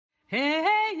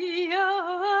Hey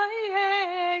yo,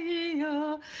 hey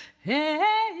yo,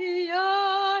 hey yo,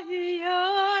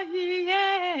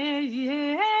 yeah,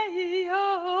 yeah,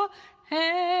 yo,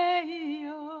 hey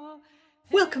yo.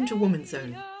 Welcome to Woman's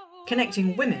Zone,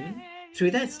 connecting women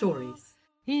through their stories.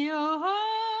 As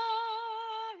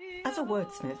a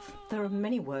wordsmith, there are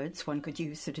many words one could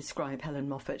use to describe Helen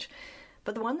Moffett,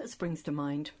 but the one that springs to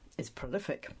mind is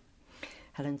prolific.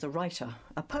 Helen's a writer,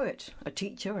 a poet, a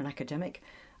teacher, an academic,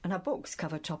 and her books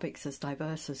cover topics as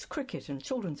diverse as cricket and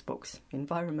children's books,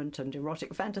 environment and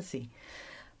erotic fantasy.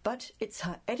 But it's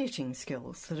her editing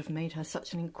skills that have made her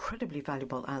such an incredibly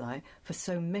valuable ally for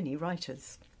so many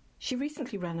writers. She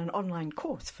recently ran an online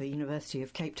course for the University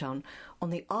of Cape Town on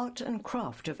the art and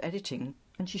craft of editing,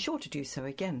 and she's sure to do so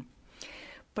again.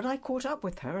 But I caught up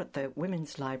with her at the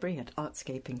Women's Library at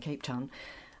Artscape in Cape Town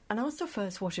and asked her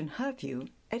first what, in her view,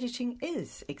 editing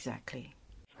is exactly.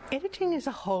 Editing is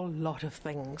a whole lot of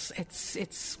things.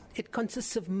 It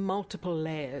consists of multiple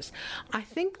layers. I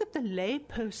think that the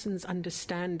layperson's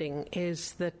understanding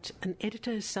is that an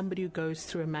editor is somebody who goes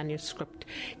through a manuscript,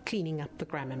 cleaning up the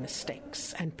grammar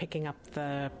mistakes and picking up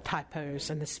the typos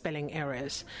and the spelling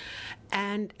errors.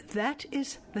 And that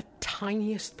is the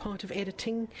tiniest part of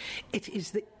editing. It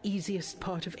is the easiest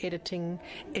part of editing.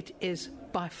 It is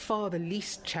by far the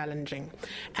least challenging.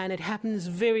 And it happens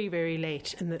very, very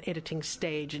late in the editing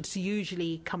stage. It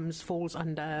usually falls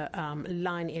under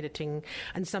line editing,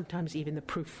 and sometimes even the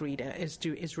proofreader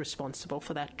is responsible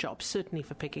for that job, certainly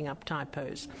for picking up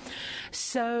typos.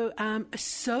 So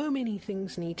many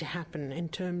things need to happen in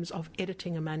terms of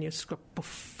editing a manuscript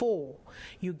before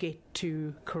you get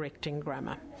to correcting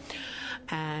grammar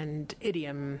and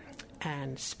idiom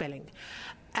and spelling.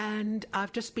 And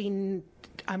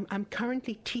I'm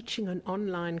currently teaching an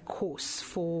online course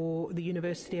for the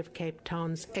University of Cape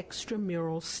Town's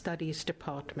Extramural Studies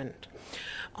Department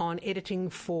on editing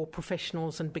for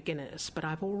professionals and beginners. But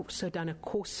I've also done a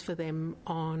course for them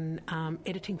on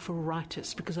editing for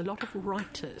writers, because a lot of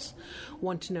writers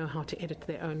want to know how to edit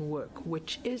their own work,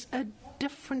 which is a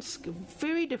different skill,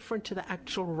 very different to the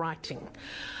actual writing.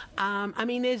 There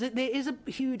is a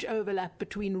huge overlap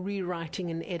between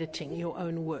rewriting and editing your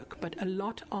own work, but a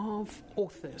lot of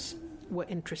authors were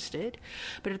interested.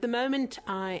 But at the moment,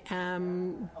 I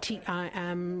am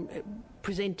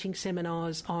presenting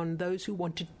seminars on those who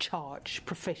want to charge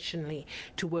professionally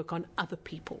to work on other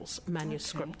people's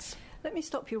manuscripts. Okay. Let me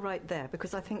stop you right there,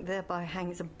 because I think thereby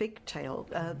hangs a big tale.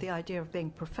 The idea of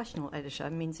being a professional editor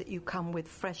means that you come with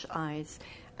fresh eyes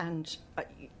and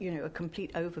a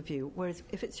complete overview, whereas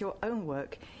if it's your own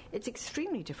work, it's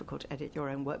extremely difficult to edit your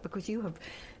own work because you have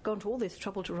gone to all this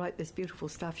trouble to write this beautiful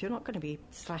stuff. You're not going to be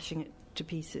slashing it to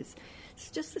pieces.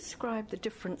 So just describe the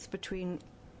difference between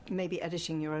maybe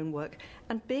editing your own work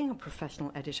and being a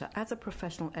professional editor. As a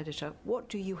professional editor, what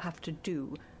do you have to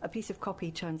do? A piece of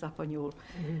copy turns up on your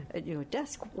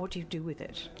desk. What do you do with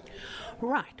it?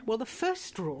 Right. Well, the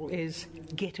first rule is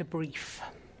get a brief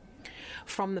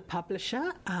from the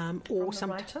publisher or from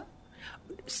the writer?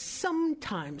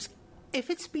 Sometimes. If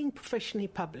it's being professionally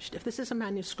published, if this is a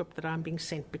manuscript that I'm being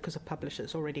sent because a publisher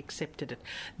has already accepted it,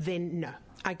 then no,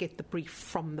 I get the brief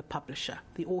from the publisher.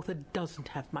 The author doesn't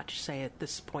have much say at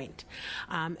this point.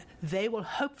 They will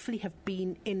hopefully have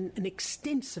been in an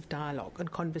extensive dialogue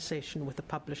and conversation with the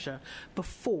publisher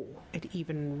before it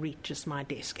even reaches my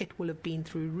desk. It will have been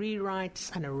through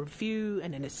rewrites and a review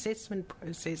and an assessment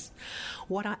process.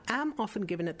 What I am often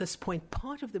given at this point,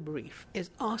 part of the brief, is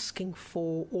asking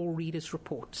for all readers'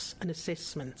 reports and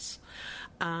assessments,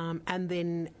 and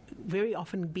then very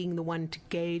often being the one to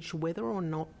gauge whether or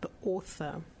not the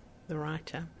author, the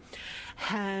writer,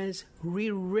 has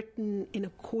rewritten in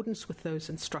accordance with those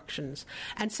instructions.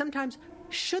 And sometimes,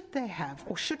 should they have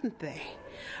or shouldn't they?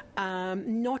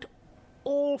 Not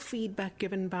all feedback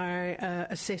given by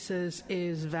assessors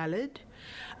is valid.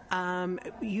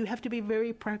 You have to be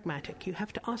very pragmatic. You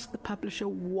have to ask the publisher,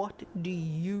 what do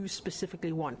you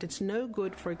specifically want? It's no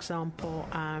good, for example,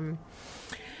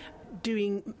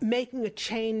 making a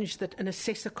change that an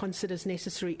assessor considers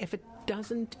necessary if it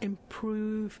doesn't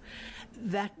improve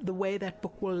the way that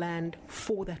book will land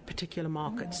for that particular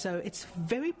market. So it's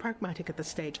very pragmatic at this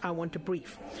stage. I want a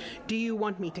brief. Do you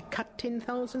want me to cut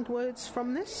 10,000 words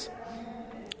from this?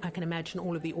 I can imagine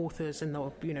all of the authors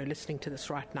listening to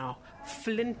this right now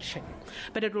flinching.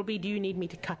 But it will be, do you need me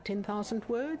to cut 10,000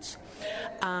 words?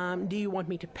 Do you want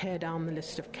me to pare down the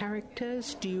list of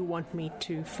characters? Do you want me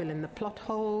to fill in the plot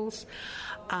holes?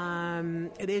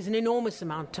 There's an enormous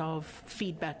amount of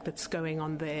feedback that's going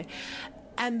on there.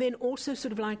 And then also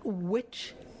sort of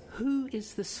who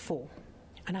is this for?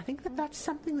 And I think that that's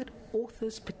something that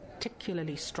authors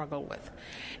particularly struggle with.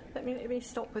 Let me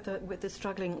stop with the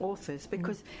struggling authors,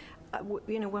 because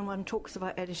when one talks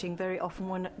about editing, very often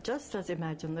one just does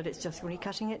imagine that it's just really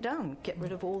cutting it down, get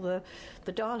rid of all the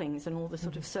darlings and all the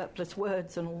sort of surplus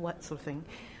words and all that sort of thing.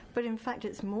 But in fact,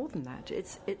 it's more than that.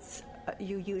 It's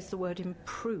you use the word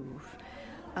improve,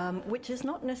 which is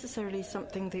not necessarily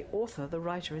something the author, the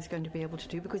writer, is going to be able to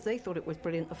do, because they thought it was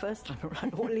brilliant the first time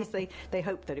around, or at least they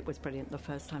hoped that it was brilliant the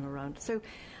first time around. So.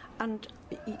 And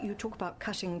you talk about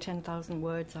cutting 10,000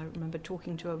 words. I remember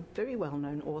talking to a very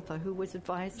well-known author who was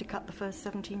advised to cut the first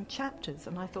 17 chapters,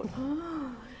 and I thought,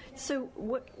 so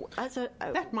what?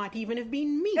 That might even have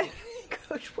been me.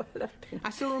 Could well have been.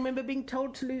 I still remember being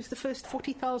told to lose the first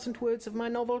 40,000 words of my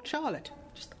novel Charlotte,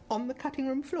 just on the cutting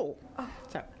room floor. Oh.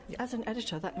 So, as an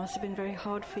editor, that must have been very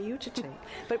hard for you to take.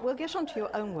 But we'll get on to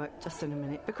your own work just in a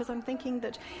minute, because I'm thinking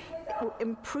that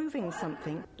improving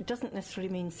something doesn't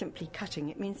necessarily mean simply cutting.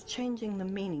 It means changing the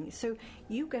meaning. So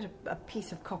you get a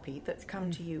piece of copy that's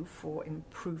come to you for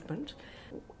improvement.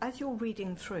 As you're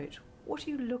reading through it, what are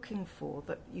you looking for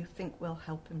that you think will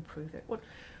help improve it?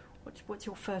 What's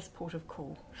your first port of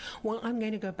call? Well, I'm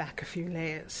going to go back a few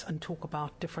layers and talk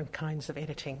about different kinds of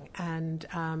editing. And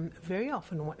very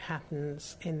often what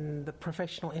happens in the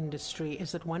professional industry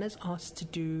is that one is asked to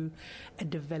do a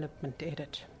development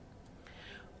edit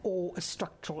or a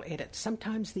structural edit.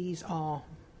 Sometimes these are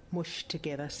mushed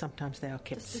together, sometimes they are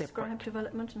kept separate. Describe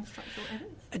development and structural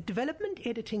edits. Development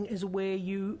editing is where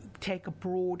you take a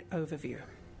broad overview.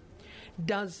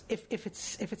 If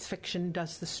it's fiction,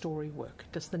 does the story work?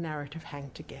 Does the narrative hang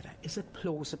together? Is it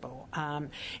plausible?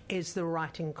 Is the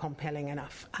writing compelling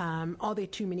enough? Are there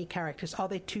too many characters? Are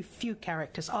there too few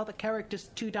characters? Are the characters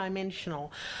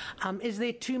two-dimensional? Is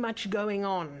there too much going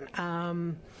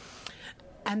on?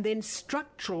 And then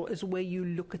structural is where you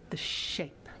look at the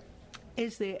shape.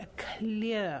 Is there a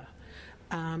clear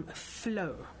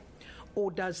flow? Or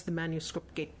does the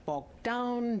manuscript get bogged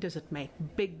down? Does it make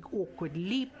big, awkward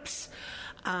leaps?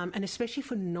 And especially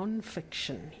for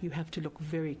non-fiction, you have to look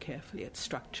very carefully at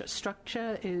structure.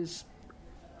 Structure is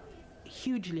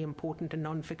hugely important in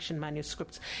non-fiction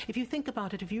manuscripts. If you think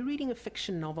about it, if you're reading a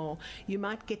fiction novel, you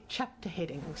might get chapter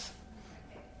headings,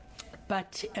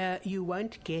 but you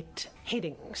won't get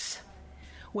headings.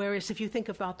 Whereas if you think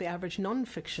about the average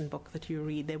non-fiction book that you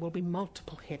read, there will be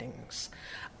multiple headings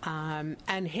and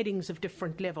headings of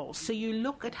different levels. So you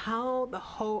look at how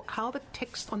the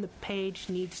text on the page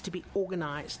needs to be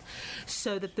organized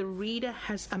so that the reader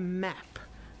has a map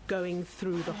going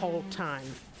through the whole time,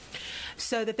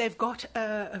 so that they've got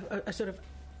a sort of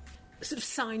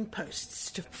signposts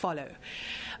to follow.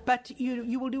 But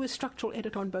you will do a structural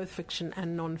edit on both fiction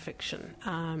and non-fiction.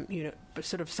 But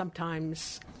sort of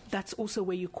sometimes that's also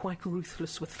where you're quite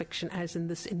ruthless with fiction, as in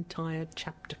this entire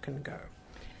chapter can go.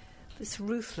 This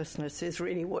ruthlessness is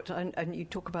really what, and you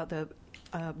talk about the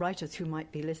writers who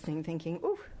might be listening thinking,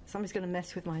 oh, somebody's going to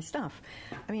mess with my stuff.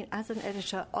 I mean, as an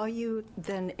editor, are you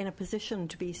then in a position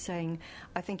to be saying,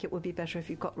 I think it would be better if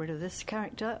you got rid of this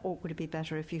character, or would it be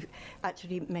better if you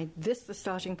actually made this the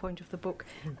starting point of the book?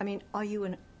 I mean,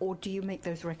 or do you make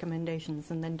those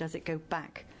recommendations and then does it go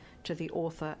back to the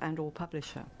author and or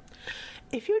publisher?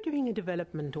 If you're doing a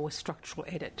development or a structural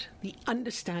edit, the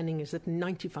understanding is that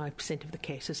 95% of the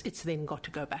cases, it's then got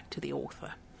to go back to the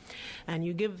author. And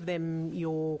you give them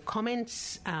your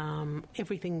comments,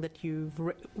 everything that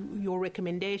your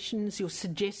recommendations, your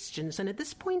suggestions. And at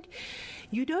this point,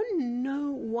 you don't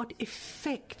know what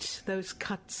effect those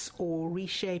cuts or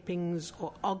reshapings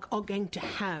are going to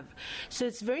have. So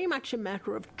it's very much a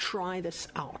matter of try this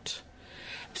out.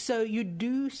 So you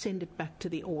do send it back to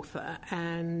the author,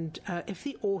 and if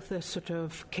the author sort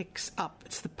of kicks up,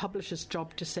 it's the publisher's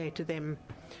job to say to them,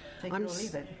 take it or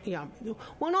leave it. Yeah.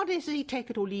 Well, not necessarily take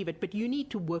it or leave it, but you need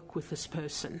to work with this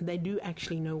person. They do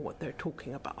actually know what they're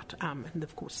talking about. And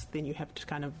of course, then you have to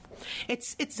kind of...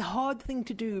 It's a hard thing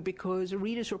to do because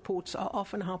readers' reports are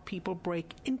often how people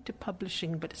break into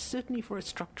publishing, but certainly for a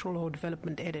structural or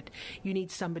development edit, you need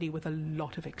somebody with a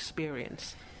lot of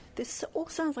experience. This all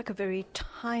sounds like a very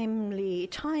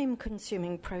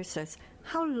time-consuming process.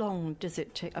 How long does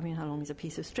it take? I mean, how long is a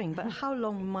piece of string? But how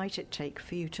long might it take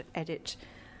for you to edit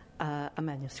a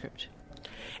manuscript?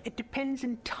 It depends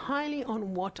entirely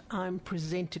on what I'm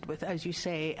presented with, as you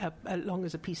say, as long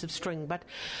as a piece of string. But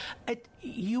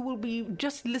you will be,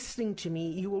 just listening to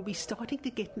me, you will be starting to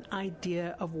get an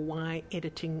idea of why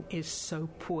editing is so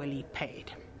poorly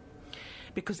paid.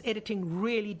 Because editing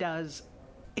really does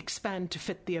expand to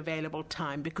fit the available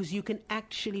time, because you can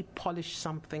actually polish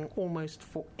something almost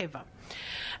forever.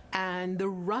 And the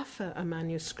rougher a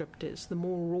manuscript is, the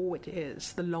more raw it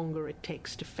is, the longer it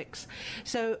takes to fix.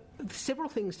 So several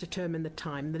things determine the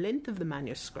time: the length of the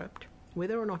manuscript,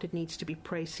 whether or not it needs to be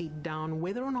pressed down,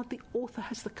 whether or not the author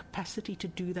has the capacity to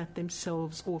do that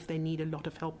themselves, or if they need a lot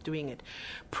of help doing it.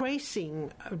 Pressing,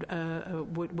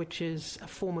 which is a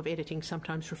form of editing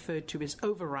sometimes referred to as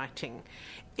overwriting,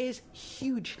 is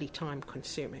hugely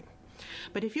time-consuming.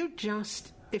 But if you're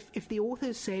just... If the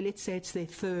authors say, let's say it's their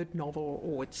third novel,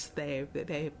 or it's their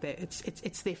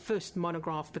first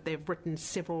monograph, but they've written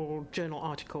several journal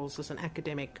articles as an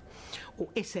academic, or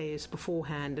essays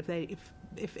beforehand,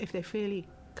 if they're fairly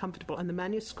comfortable, and the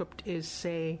manuscript is,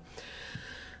 say,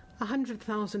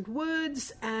 100,000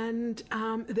 words, and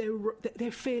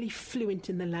they're fairly fluent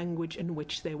in the language in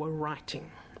which they were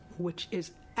writing, which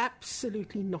is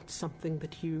absolutely not something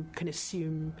that you can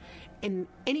assume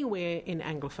anywhere in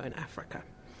Anglophone Africa,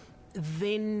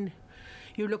 then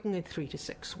you're looking at 3 to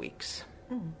 6 weeks.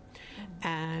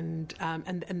 And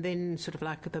then sort of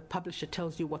like the publisher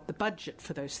tells you what the budget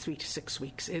for those 3 to 6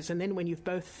 weeks is, and then when you've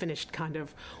both finished kind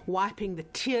of wiping the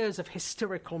tears of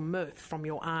hysterical mirth from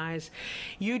your eyes,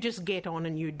 you just get on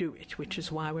and you do it, which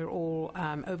is why we're all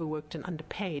overworked and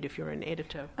underpaid if you're an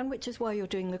editor. And which is why you're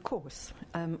doing the course,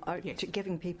 Yes.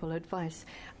 giving people advice.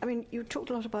 I mean, you talked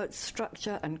a lot about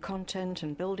structure and content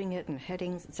and building it and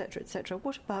headings, etc., etc.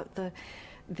 What about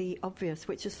the obvious,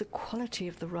 which is the quality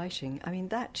of the writing? I mean,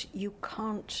 that you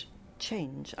can't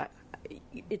change.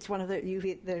 It's one of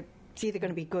it's either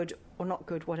going to be good or not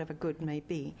good, whatever good may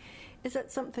be. Is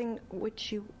that something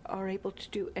which you are able to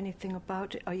do anything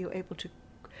about? Are you able to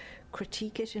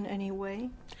critique it in any way?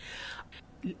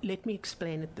 Let me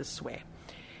explain it this way.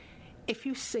 If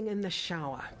you sing in the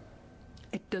shower,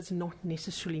 it does not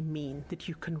necessarily mean that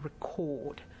you can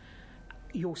record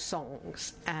your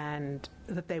songs and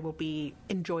that they will be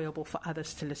enjoyable for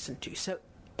others to listen to. So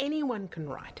anyone can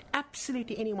write.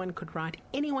 Absolutely anyone could write.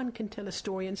 Anyone can tell a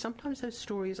story, and sometimes those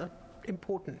stories are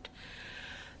important.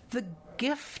 The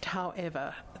gift,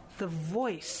 however, the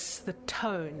voice, the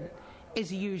tone,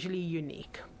 is usually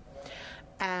unique.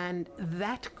 And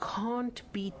that can't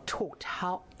be taught.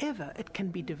 However, it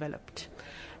can be developed.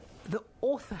 The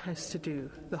author has to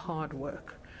do the hard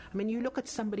work. I mean, you look at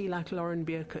somebody like Lauren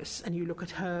Bierkus, and you look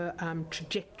at her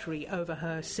trajectory over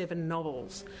her 7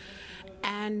 novels,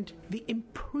 and the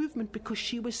improvement, because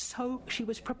she was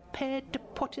prepared to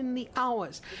put in the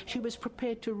hours. She was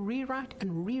prepared to rewrite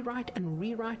and rewrite and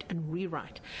rewrite and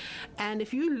rewrite. And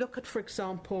if you look at, for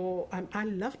example, I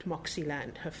loved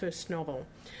Moxieland, her first novel,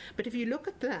 but if you look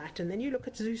at that, and then you look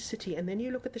at Zoo City, and then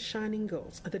you look at The Shining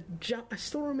Girls, I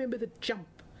still remember The Jump.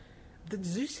 The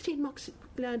Zoo City and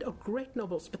Moxieland are great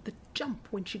novels, but The Jump,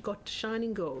 when she got to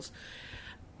Shining Girls,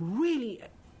 really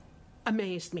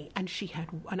amazed me. And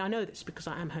and I know this because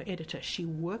I am her editor, she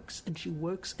works and she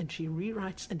works and she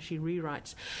rewrites and she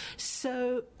rewrites.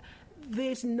 So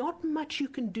there's not much you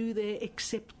can do there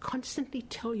except constantly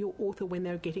tell your author when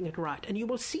they're getting it right. And you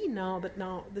will see now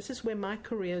this is where my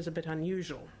career is a bit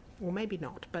unusual, or maybe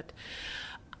not, but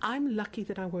I'm lucky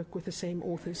that I work with the same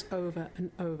authors over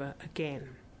and over again.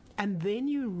 And then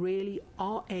you really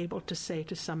are able to say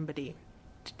to somebody,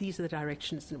 these are the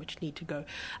directions in which you need to go.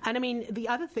 And I mean, the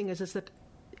other thing is that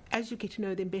as you get to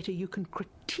know them better, you can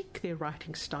critique their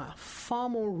writing style far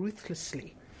more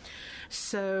ruthlessly.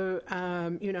 So,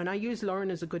 and I use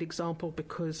Lauren as a good example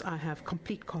because I have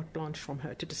complete carte blanche from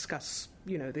her to discuss,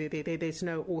 there's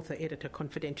no author-editor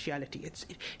confidentiality.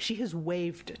 She has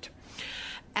waived it.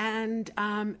 And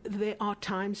there are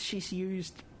times she's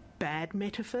used bad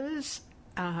metaphors,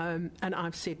 and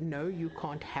I've said, no, you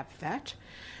can't have that.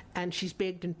 And she's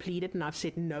begged and pleaded, and I've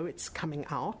said, no, it's coming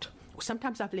out.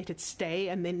 Sometimes I've let it stay,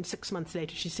 and then 6 months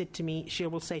later she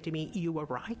will say to me, you were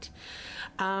right.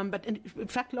 But in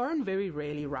fact, Lauren very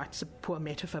rarely writes a poor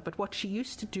metaphor, but what she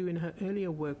used to do in her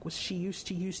earlier work was she used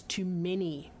to use too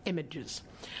many images.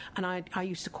 And I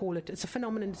used to call it, it's a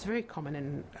phenomenon, it's very common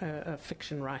in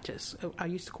fiction writers. I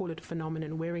used to call it a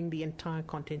phenomenon, wearing the entire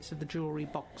contents of the jewelry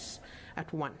box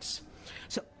at once.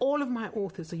 So all of my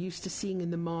authors are used to seeing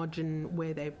in the margin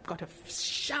where they've got a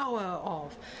shower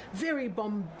of very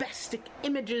bombastic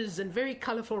images and very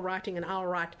colourful writing, and I'll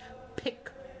write,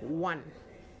 pick one.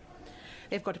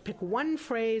 They've got to pick one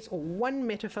phrase or one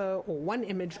metaphor or one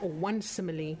image or one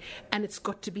simile, and it's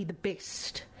got to be the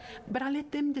best. But I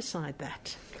let them decide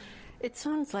that. It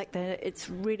sounds like it's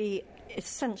really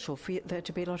essential for there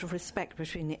to be a lot of respect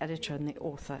between the editor and the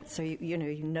author, so you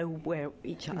know where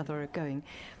each other are going.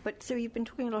 But so you've been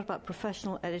talking a lot about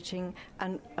professional editing,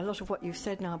 and a lot of what you've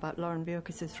said now about Lauren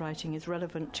Bjorkis's writing is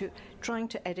relevant to trying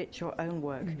to edit your own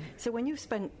work. So when you've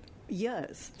spent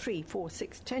years, 3, 4,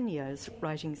 6, 10 years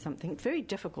writing something, it's very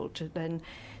difficult to then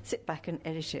sit back and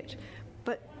edit it.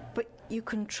 But you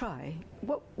can try.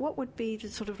 What would be the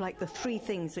sort of like the 3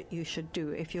 things that you should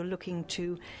do if you're looking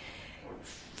to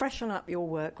freshen up your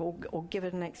work or give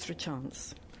it an extra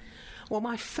chance? Well,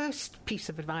 my first piece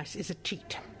of advice is a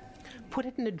cheat. Put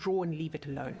it in a drawer and leave it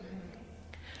alone.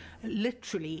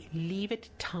 Literally, leave it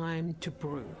time to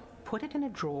brew. Put it in a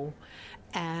drawer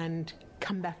and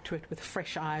come back to it with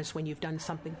fresh eyes when you've done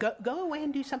something. Go away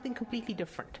and do something completely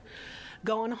different.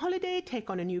 Go on holiday,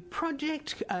 take on a new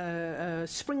project,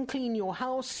 spring clean your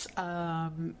house,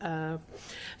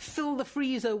 fill the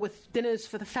freezer with dinners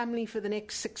for the family for the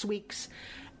next 6 weeks,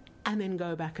 and then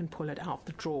go back and pull it out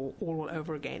the drawer all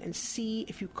over again and see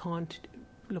if you can't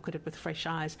look at it with fresh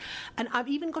eyes. And I've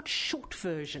even got short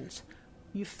versions.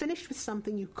 You've finished with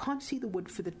something, you can't see the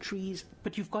wood for the trees,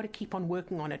 but you've got to keep on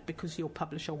working on it because your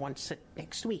publisher wants it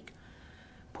next week.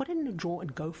 Put it in a drawer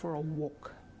and go for a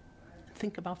walk.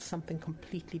 Think about something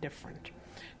completely different.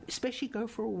 Especially go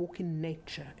for a walk in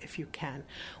nature if you can.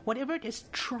 Whatever it is,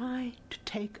 try to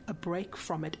take a break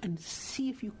from it and see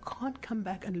if you can't come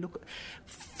back and look.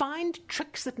 Find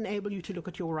tricks that enable you to look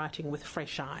at your writing with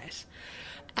fresh eyes.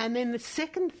 And then the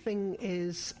second thing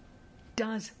is,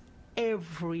 does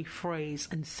every phrase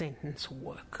and sentence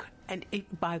work? And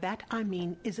by that I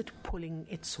mean, is it pulling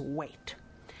its weight?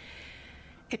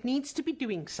 It needs to be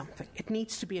doing something. It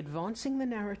needs to be advancing the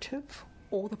narrative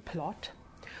or the plot,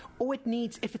 or it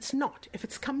needs, if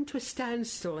it's come to a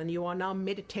standstill and you are now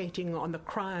meditating on the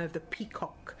cry of the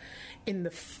peacock in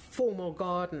the formal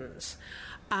gardens,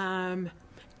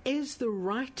 is the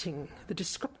writing, the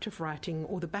descriptive writing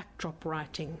or the backdrop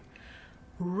writing,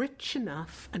 rich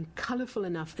enough and colourful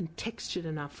enough and textured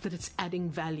enough that it's adding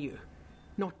value?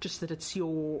 Not just that it's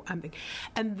your thing.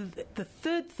 And the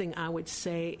third thing I would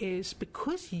say is,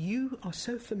 because you are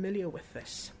so familiar with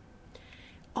this,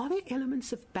 are there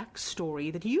elements of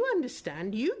backstory that you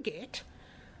understand, you get,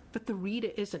 but the reader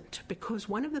isn't? Because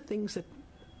one of the things that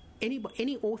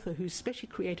any author who's especially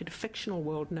created a fictional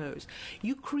world knows,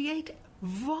 you create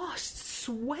vast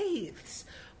swathes,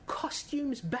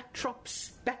 costumes,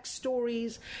 backdrops,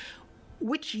 backstories,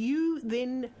 which you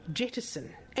then jettison.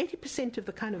 80% of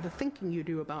the thinking you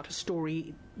do about a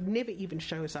story never even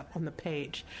shows up on the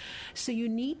page. So you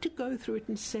need to go through it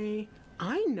and say,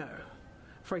 I know,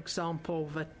 for example,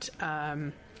 that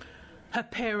her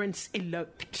parents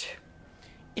eloped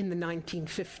in the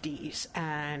 1950s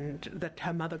and that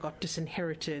her mother got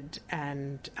disinherited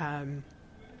and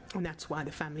that's why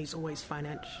the family's always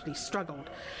financially struggled.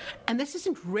 And this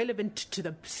isn't relevant to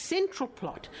the central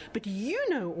plot, but you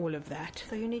know all of that.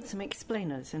 So you need some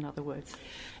explainers, in other words.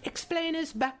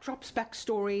 Explainers, backdrops,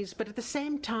 backstories, but at the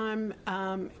same time,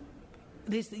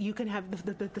 you can have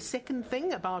the second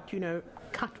thing about,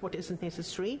 cut what isn't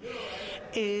necessary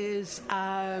is,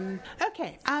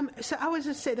 okay. So I was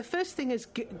going to say the first thing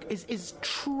is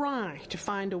try to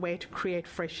find a way to create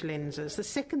fresh lenses. The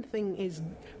second thing is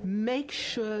make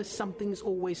sure something's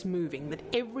always moving, that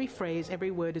every phrase,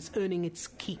 every word is earning its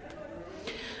keep.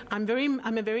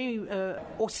 I'm a very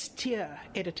austere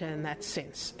editor in that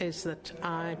sense, is that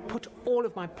I put all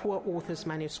of my poor authors'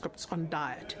 manuscripts on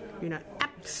diet.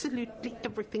 Absolutely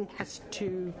everything has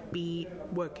to be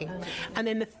working. And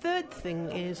then the third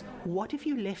thing is, what have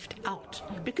you left out?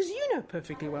 Because you know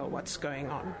perfectly well what's going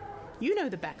on. You know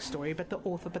the backstory, but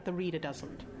the reader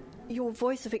doesn't. Your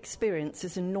voice of experience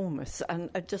is enormous, and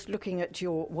just looking at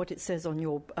what it says on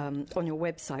your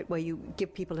website, where you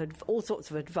give people all sorts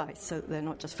of advice, so they're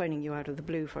not just phoning you out of the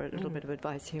blue for a little bit of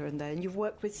advice here and there. And you've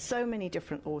worked with so many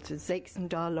different authors: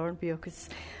 Zajksandar, Lauren Bjorkis,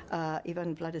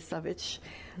 Ivan Vladislavic,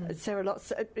 Sarah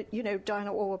Lotz,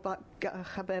 Diana Auerbach,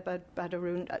 Haber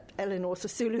Badarun, Eleanor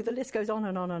Sasulu. The list goes on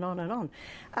and on and on and on.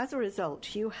 As a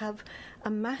result, you have a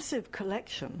massive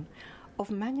collection of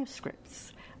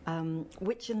manuscripts,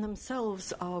 which in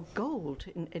themselves are gold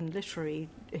in literary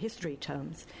history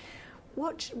terms.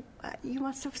 You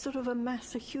must have sort of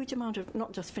amassed a huge amount of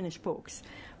not just finished books,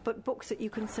 but books that you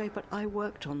can say, but I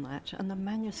worked on that, and the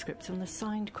manuscripts and the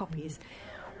signed copies.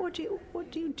 What do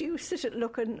you do? Sit and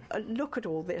look at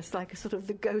all this like a sort of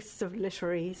the ghosts of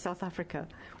literary South Africa?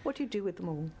 What do you do with them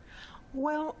all?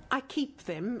 Well, I keep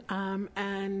them,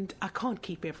 and I can't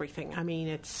keep everything. I mean,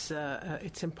 it's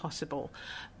impossible.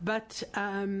 But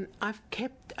I've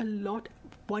kept a lot.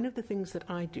 one of the things that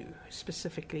I do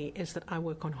specifically is that I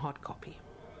work on hard copy.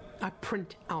 I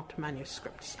print out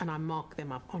manuscripts and I mark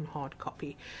them up on hard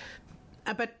copy.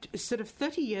 But sort of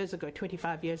 30 years ago,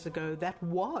 25 years ago, that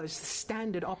was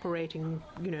standard operating,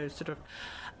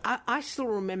 I still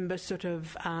remember sort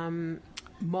of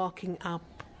marking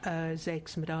up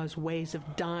Zakes Madau's Ways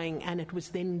of Dying, and it was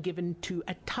then given to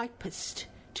a typist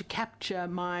to capture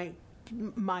my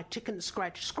chicken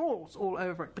scratch scrawls all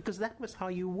over it, because that was how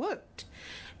you worked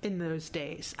in those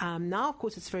days. Now, of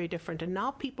course, it's very different, and now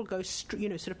people go,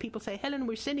 people say, Helen,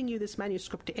 we're sending you this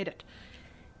manuscript to edit.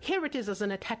 Here it is as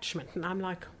an attachment, and I'm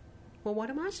like, well,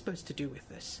 what am I supposed to do with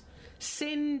this?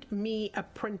 Send me a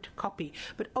print copy.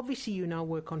 But obviously you now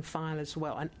work on file as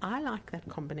well, and I like that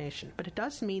combination. But it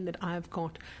does mean that I've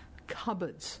got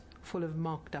cupboards full of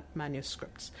marked up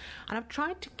manuscripts. And I've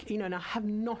tried to, and I have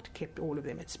not kept all of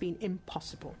them. It's been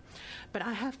impossible. But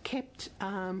I have kept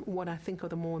what I think are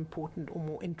the more important or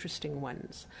more interesting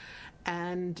ones.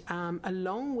 And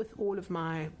along with all of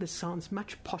this sounds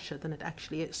much posher than it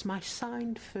actually is, my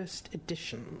signed first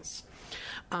editions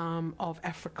of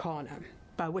Africana,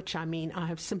 by which I mean I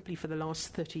have simply for the last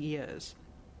 30 years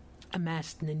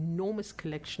amassed an enormous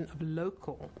collection of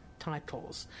local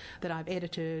titles that I've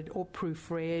edited or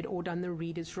proofread or done the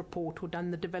reader's report or done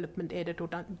the development edit or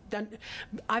done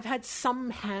I've had some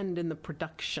hand in the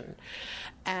production,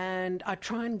 and I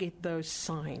try and get those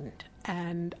signed.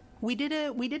 And we did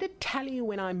a tally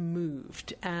when I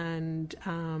moved, and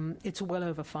it's well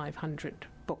over 500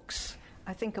 books.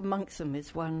 I think amongst them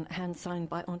is one hand-signed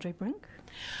by Andre Brink.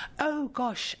 Oh,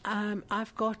 gosh.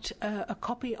 I've got a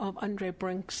copy of Andre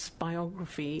Brink's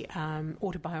biography,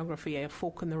 autobiography, A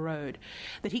Fork in the Road,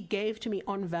 that he gave to me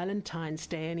on Valentine's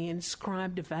Day, and he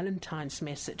inscribed a Valentine's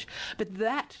message. But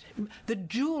the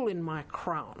jewel in my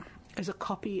crown, is a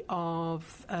copy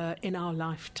of In Our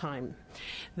Lifetime,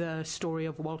 the story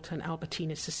of Walter and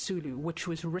Albertina Sisulu, which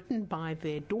was written by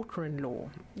their daughter-in-law,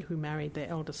 who married their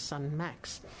eldest son,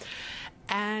 Max.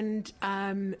 And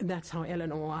that's how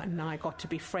Eleanor and I got to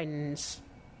be friends,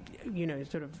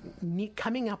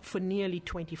 coming up for nearly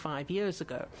 25 years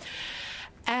ago.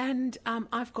 And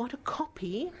I've got a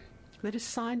copy that is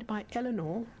signed by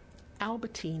Eleanor,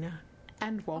 Albertina,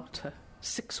 and Walter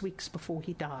 6 weeks before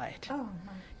he died. Oh,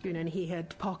 my. And he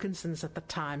had Parkinson's at the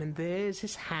time, and there's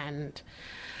his hand.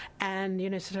 And,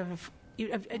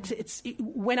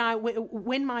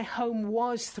 when my home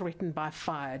was threatened by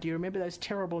fire, do you remember those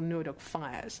terrible Noordhoek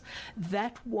fires?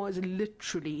 That was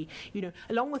literally,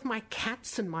 along with my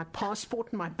cats and my passport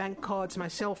and my bank cards, my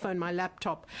cell phone, my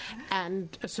laptop,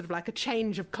 and sort of like a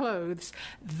change of clothes,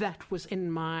 that was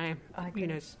in my,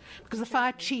 because the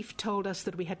fire chief told us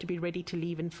that we had to be ready to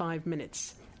leave in 5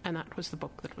 minutes. And that was the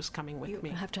book that was coming with me.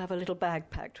 You have to have a little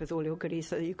bag packed with all your goodies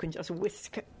so that you can just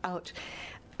whisk out.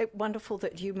 Wonderful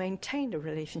that you maintained a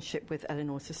relationship with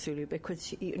Eleanor Sisulu,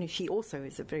 because she also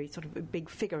is a very sort of a big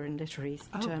figure in literary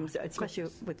terms, especially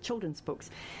with children's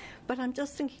books. But I'm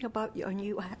just thinking about you, and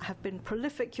you have been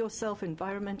prolific yourself,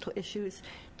 environmental issues,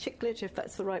 chick lit, if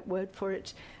that's the right word for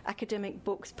it, academic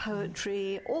books,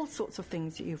 poetry, all sorts of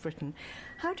things that you've written.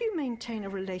 How do you maintain a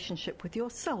relationship with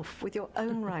yourself, with your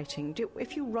own writing?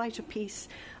 If you write a piece,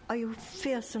 are you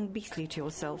fierce and beastly to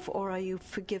yourself, or are you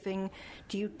forgiving?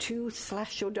 Do you too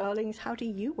slash your darlings? How do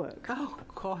you work? Oh,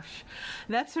 gosh,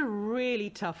 that's a really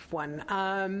tough one.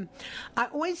 I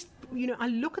always, I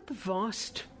look at the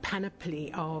vast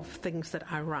panoply of things that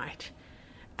I write,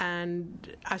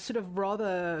 and I sort of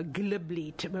rather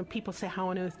glibly, when people say, how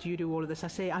on earth do you do all of this? I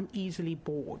say, I'm easily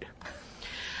bored.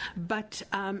 But,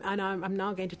 and I'm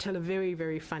now going to tell a very,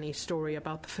 very funny story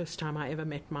about the first time I ever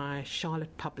met my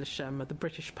Charlotte publisher, the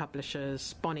British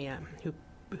publishers, Bonnier,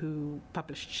 who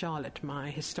published Charlotte, my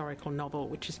historical novel,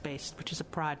 which is a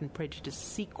Pride and Prejudice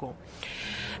sequel.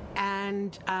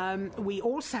 And I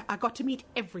got to meet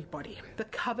everybody: the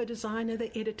cover designer,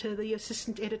 the editor, the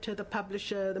assistant editor, the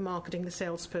publisher, the marketing, the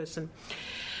salesperson.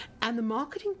 And the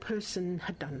marketing person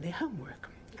had done their homework.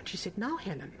 And she said, now,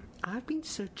 Helen, I've been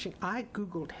searching. I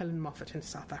Googled Helen Moffett in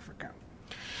South Africa.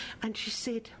 And she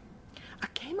said, I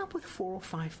came up with 4 or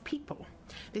 5 people.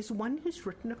 There's one who's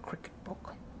written a cricket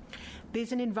book.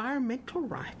 There's an environmental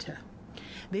writer.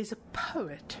 There's a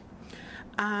poet.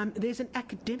 There's an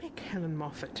academic, Helen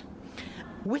Moffett.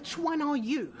 Which one are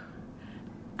you?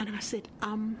 And I said,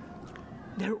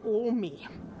 they're all me.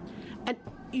 And,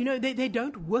 they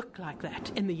don't work like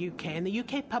that in the UK. In the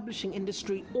UK publishing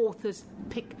industry, authors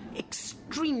pick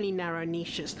extremely narrow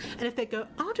niches. And if they go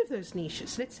out of those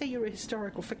niches, let's say you're a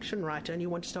historical fiction writer and you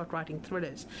want to start writing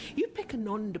thrillers, you pick a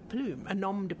nom de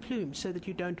plume, so that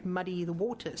you don't muddy the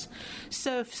waters.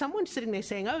 So if someone's sitting there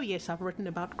saying, oh yes, I've written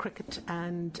about cricket,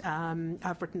 and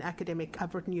I've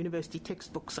written university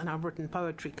textbooks, and I've written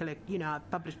poetry,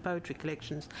 I've published poetry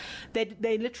collections,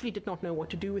 they literally did not know what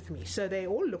to do with me. So they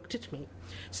all looked at me.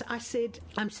 So I said,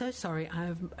 I'm so sorry,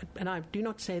 and I do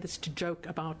not say this to joke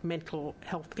about mental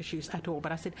health issues at all,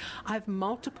 but I said, I have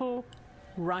multiple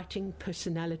writing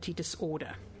personality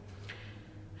disorder.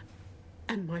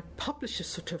 And my publisher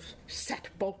sort of sat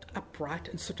bolt upright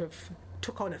and sort of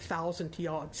took on a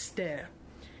 1,000-yard stare.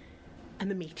 And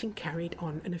the meeting carried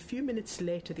on. And a few minutes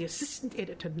later, the assistant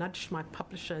editor nudged my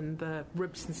publisher in the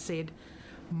ribs and said,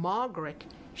 Margaret,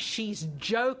 she's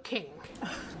joking.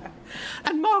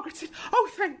 And Margaret said, oh,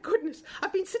 thank goodness.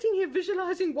 I've been sitting here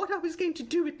visualizing what I was going to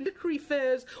do at literary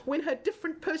fairs when her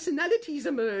different personalities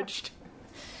emerged.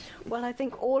 Well, I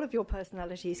think all of your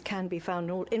personalities can be found,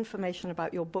 all information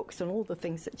about your books and all the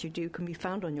things that you do can be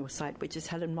found on your site, which is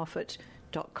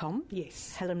helenmoffett.com.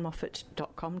 Yes.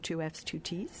 helenmoffett.com, 2 F's, 2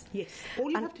 T's. Yes.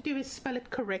 All you have to do is spell it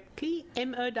correctly,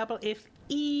 Moffett.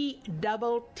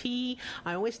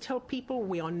 I always tell people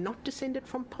we are not descended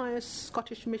from pious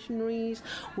Scottish missionaries.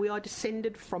 We are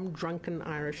descended from drunken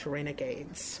Irish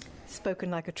renegades.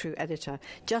 Spoken like a true editor.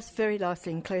 Just very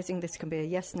lastly, in closing, this can be a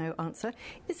yes-no answer.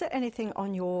 Is there anything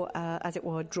on your, as it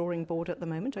were, drawing board at the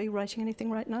moment? Are you writing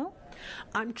anything right now?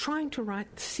 I'm trying to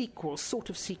write sort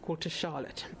of sequel to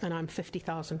Charlotte, and I'm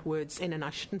 50,000 words in, and I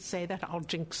shouldn't say that. I'll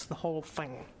jinx the whole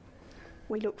thing.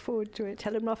 We look forward to it.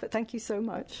 Helen Moffett, thank you so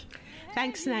much.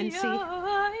 Thanks, Nancy.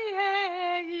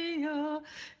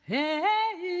 Hey,